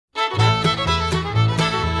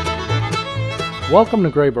Welcome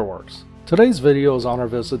to Werks. Today's video is on our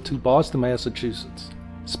visit to Boston, Massachusetts,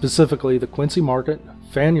 specifically the Quincy Market,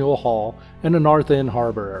 Faneuil Hall, and the North End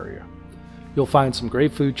Harbor area. You'll find some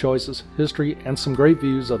great food choices, history, and some great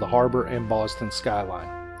views of the harbor and Boston skyline.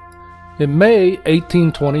 In May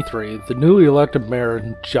 1823, the newly elected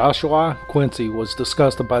mayor Joshua Quincy was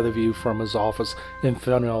disgusted by the view from his office in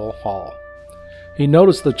Faneuil Hall. He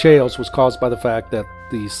noticed the chaos was caused by the fact that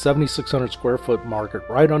the 7,600 square foot market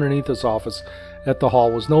right underneath his office at the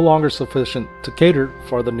hall was no longer sufficient to cater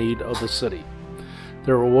for the need of the city.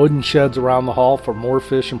 There were wooden sheds around the hall for more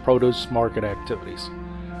fish and produce market activities.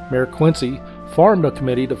 Mayor Quincy formed a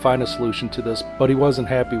committee to find a solution to this, but he wasn't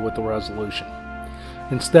happy with the resolution.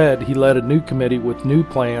 Instead, he led a new committee with new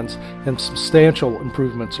plans and substantial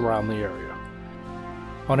improvements around the area.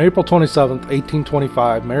 On April 27,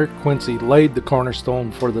 1825, Mayor Quincy laid the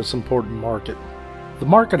cornerstone for this important market. The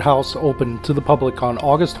market house opened to the public on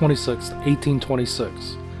August 26,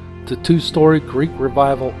 1826. The two-story Greek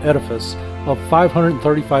Revival edifice of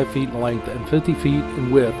 535 feet in length and 50 feet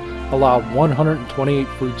in width allowed 128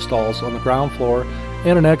 food stalls on the ground floor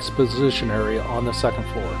and an exposition area on the second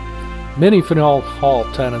floor. Many Faneuil Hall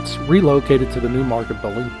tenants relocated to the new market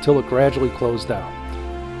building till it gradually closed down.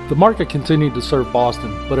 The market continued to serve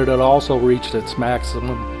Boston, but it had also reached its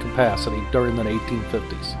maximum capacity during the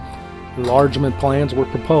 1850s. Enlargement plans were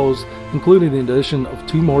proposed, including the addition of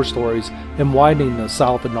 2 more stories and widening the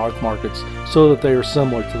south and north markets so that they are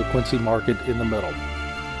similar to the Quincy Market in the middle.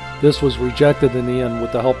 This was rejected in the end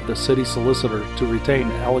with the help of the city solicitor to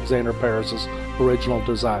retain Alexander Paris's original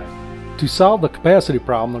design. To solve the capacity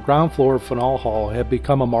problem, the ground floor of Faneuil Hall had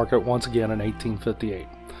become a market once again in 1858.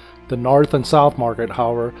 The north and south market,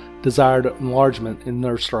 however, desired enlargement in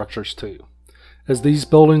their structures too. As these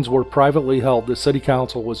buildings were privately held, the city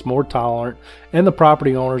council was more tolerant and the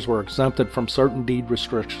property owners were exempted from certain deed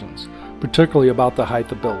restrictions, particularly about the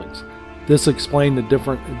height of buildings. This explained the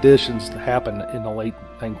different additions that happened in the late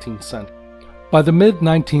 19th century. By the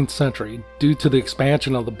mid-19th century, due to the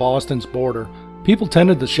expansion of the Boston's border, people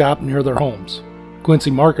tended to shop near their homes.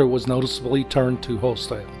 Quincy Market was noticeably turned to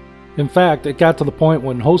wholesale. In fact, it got to the point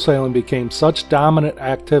when wholesaling became such dominant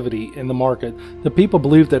activity in the market that people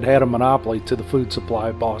believed it had a monopoly to the food supply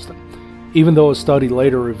of Boston, even though a study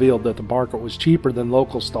later revealed that the market was cheaper than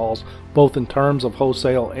local stalls both in terms of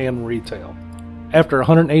wholesale and retail. After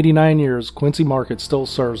 189 years, Quincy Market still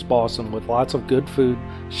serves Boston with lots of good food,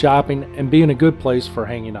 shopping, and being a good place for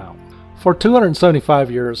hanging out. For 275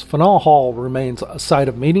 years, Faneuil Hall remains a site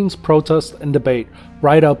of meetings, protests, and debate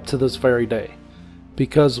right up to this very day.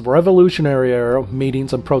 Because Revolutionary era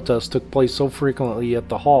meetings and protests took place so frequently at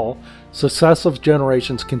the hall, successive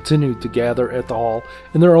generations continued to gather at the hall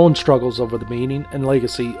in their own struggles over the meaning and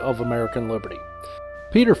legacy of American liberty.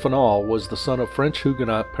 Peter Faneuil was the son of French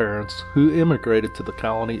Huguenot parents who immigrated to the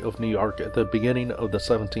colony of New York at the beginning of the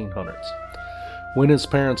 1700s. When his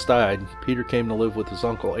parents died, Peter came to live with his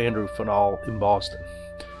uncle Andrew Faneuil in Boston.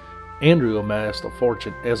 Andrew amassed a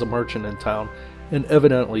fortune as a merchant in town, and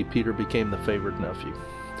evidently Peter became the favored nephew.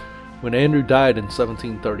 When Andrew died in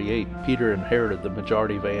 1738, Peter inherited the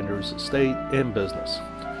majority of Andrew's estate and business.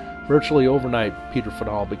 Virtually overnight, Peter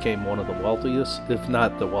Faneuil became one of the wealthiest, if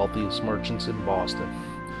not the wealthiest merchants in Boston.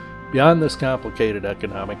 Beyond this complicated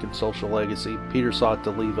economic and social legacy, Peter sought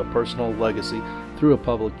to leave a personal legacy through a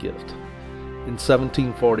public gift. In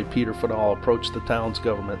 1740, Peter Faneuil approached the town's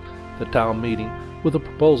government, the town meeting, with a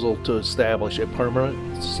proposal to establish a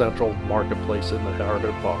permanent central marketplace in the heart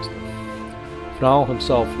of Boston. Faneuil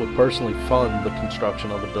himself would personally fund the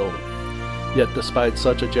construction of the building. Yet despite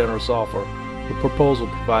such a generous offer, the proposal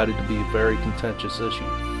proved to be a very contentious issue.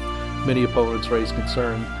 Many opponents raised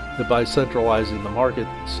concern that by centralizing the market,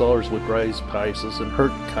 sellers would raise prices and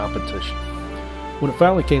hurt competition. When it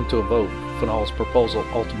finally came to a vote, Faneuil's proposal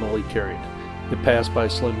ultimately carried. It passed by a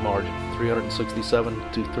slim margin,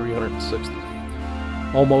 367 to 360.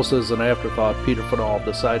 Almost as an afterthought, Peter Faneuil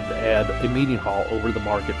decided to add a meeting hall over the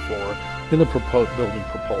market floor in the building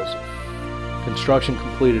proposal. Construction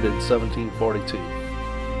completed in 1742.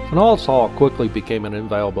 Faneuil's Hall quickly became an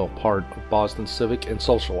invaluable part of Boston's civic and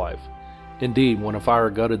social life. Indeed, when a fire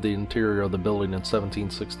gutted the interior of the building in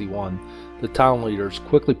 1761, the town leaders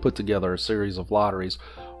quickly put together a series of lotteries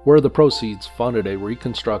where the proceeds funded a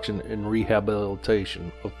reconstruction and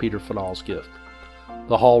rehabilitation of Peter Faneuil's gift.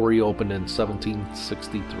 The hall reopened in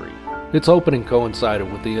 1763. Its opening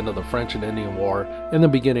coincided with the end of the French and Indian War and the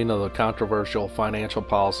beginning of the controversial financial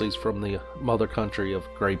policies from the mother country of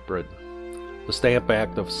Great Britain. The Stamp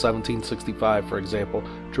Act of 1765, for example,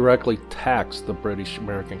 directly taxed the British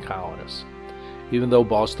American colonists. Even though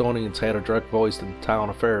Bostonians had a direct voice in town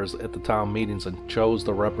affairs at the town meetings and chose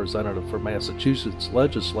the representative for Massachusetts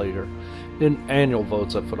legislature in annual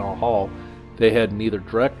votes at Faneuil Hall, they had neither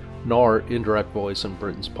direct nor indirect voice in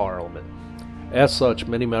Britain's Parliament. As such,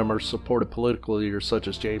 many members supported political leaders such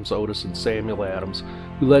as James Otis and Samuel Adams,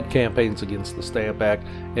 who led campaigns against the Stamp Act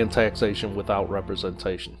and taxation without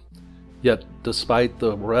representation. Yet, despite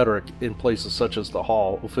the rhetoric in places such as the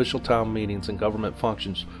Hall, official town meetings and government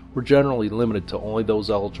functions were generally limited to only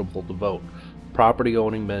those eligible to vote,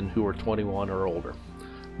 property-owning men who were 21 or older.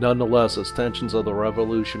 Nonetheless, as tensions of the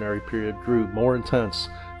Revolutionary period grew more intense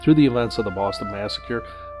through the events of the Boston Massacre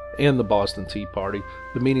and the Boston Tea Party,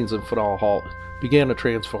 the meetings in Faneuil Hall began to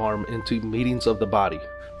transform into meetings of the body.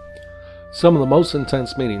 Some of the most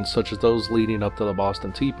intense meetings, such as those leading up to the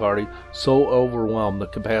Boston Tea Party, so overwhelmed the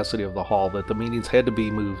capacity of the hall that the meetings had to be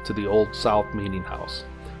moved to the Old South Meeting House.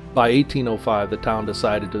 By 1805, the town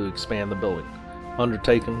decided to expand the building.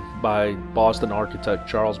 Undertaken by Boston architect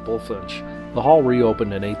Charles Bulfinch, the hall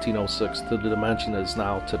reopened in 1806 to the dimension it is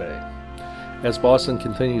now today. As Boston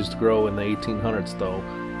continues to grow in the 1800s, though,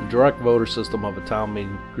 the direct voter system of a town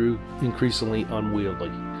meeting grew increasingly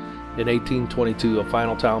unwieldy. In 1822, a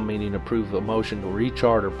final town meeting approved a motion to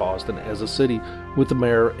recharter Boston as a city with the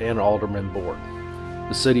mayor and alderman board.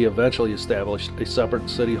 The city eventually established a separate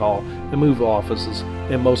city hall and moved offices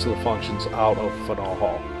and most of the functions out of Faneuil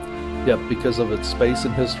Hall. Yet, because of its space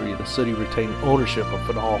and history, the city retained ownership of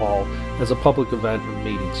Faneuil Hall as a public event and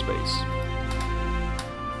meeting space.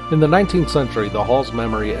 In the 19th century, the Hall's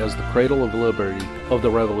memory as the cradle of liberty of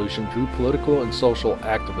the Revolution drew political and social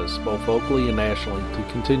activists, both locally and nationally,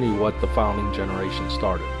 to continue what the founding generation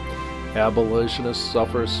started. Abolitionists,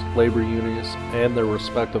 suffragists, labor unionists, and their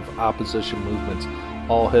respective opposition movements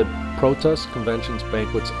all had protests, conventions,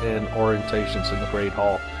 banquets, and orientations in the Great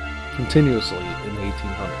Hall continuously in the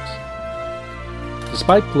 1800s.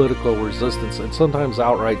 Despite political resistance and sometimes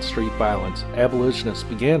outright street violence, abolitionists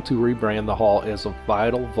began to rebrand the hall as a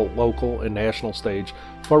vital local and national stage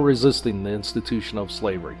for resisting the institution of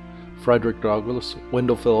slavery. Frederick Douglass,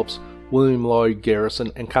 Wendell Phillips, William Lloyd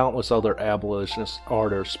Garrison, and countless other abolitionist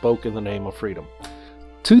orators spoke in the name of freedom.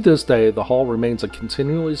 To this day, the hall remains a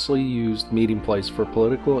continuously used meeting place for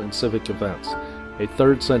political and civic events, a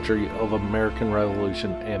third century of American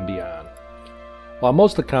Revolution and beyond. While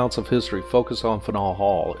most accounts of history focus on Faneuil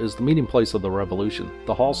Hall as the meeting place of the Revolution,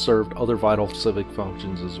 the hall served other vital civic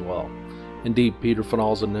functions as well. Indeed, Peter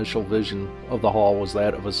Faneuil's initial vision of the hall was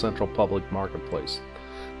that of a central public marketplace.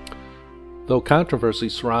 Though controversy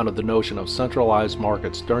surrounded the notion of centralized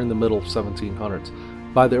markets during the middle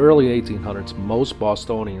 1700s, by the early 1800s, most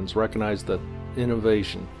Bostonians recognized that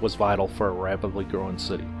innovation was vital for a rapidly growing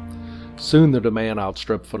city. Soon the demand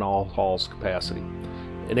outstripped Faneuil Hall's capacity.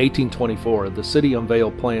 In 1824, the city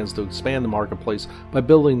unveiled plans to expand the marketplace by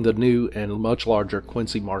building the new and much larger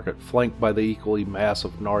Quincy Market, flanked by the equally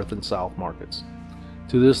massive North and South markets.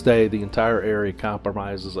 To this day, the entire area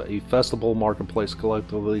comprises a festival marketplace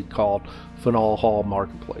collectively called Faneuil Hall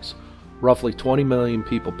Marketplace. Roughly 20 million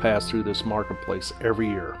people pass through this marketplace every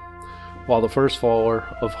year. While the first floor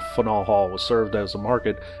of Faneuil Hall was served as a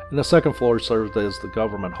market and the second floor served as the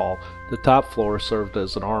government hall, the top floor served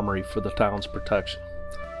as an armory for the town's protection.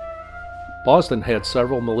 Boston had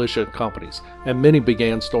several militia companies, and many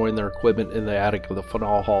began storing their equipment in the attic of the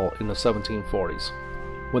Faneuil Hall in the 1740s.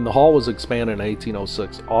 When the hall was expanded in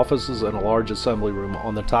 1806, offices and a large assembly room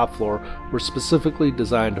on the top floor were specifically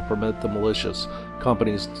designed to permit the militia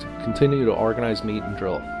companies to continue to organize, meet, and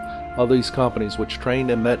drill. Of these companies, which trained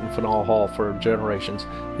and met in Faneuil Hall for generations,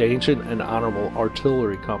 the Ancient and Honorable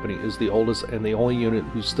Artillery Company is the oldest and the only unit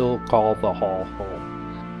who still call the hall home.